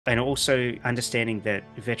And also understanding that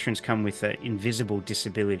veterans come with invisible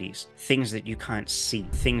disabilities, things that you can't see,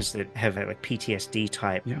 things that have like PTSD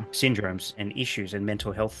type syndromes and issues and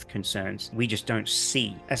mental health concerns we just don't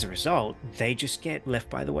see. As a result, they just get left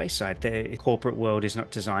by the wayside. The corporate world is not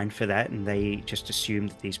designed for that, and they just assume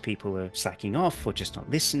that these people are slacking off or just not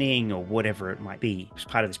listening or whatever it might be. As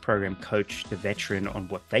part of this program, coach the veteran on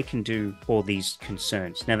what they can do for these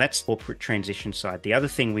concerns. Now that's corporate transition side. The other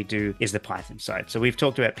thing we do is the Python side. So we've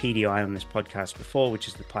talked about PDI on this podcast before, which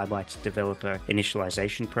is the Pybites Developer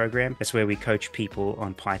Initialization Program. That's where we coach people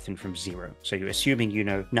on Python from zero. So you're assuming you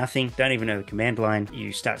know nothing, don't even know the command line.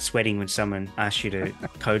 You start sweating when someone asks you to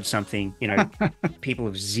code something. People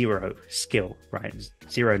of zero skill, right?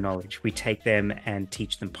 Zero knowledge. We take them and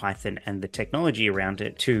teach them Python and the technology around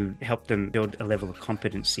it to help them build a level of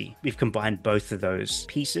competency. We've combined both of those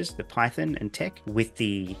pieces, the Python and tech, with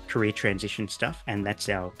the career transition stuff, and that's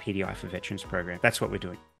our PDI for Veterans program. That's what we're doing.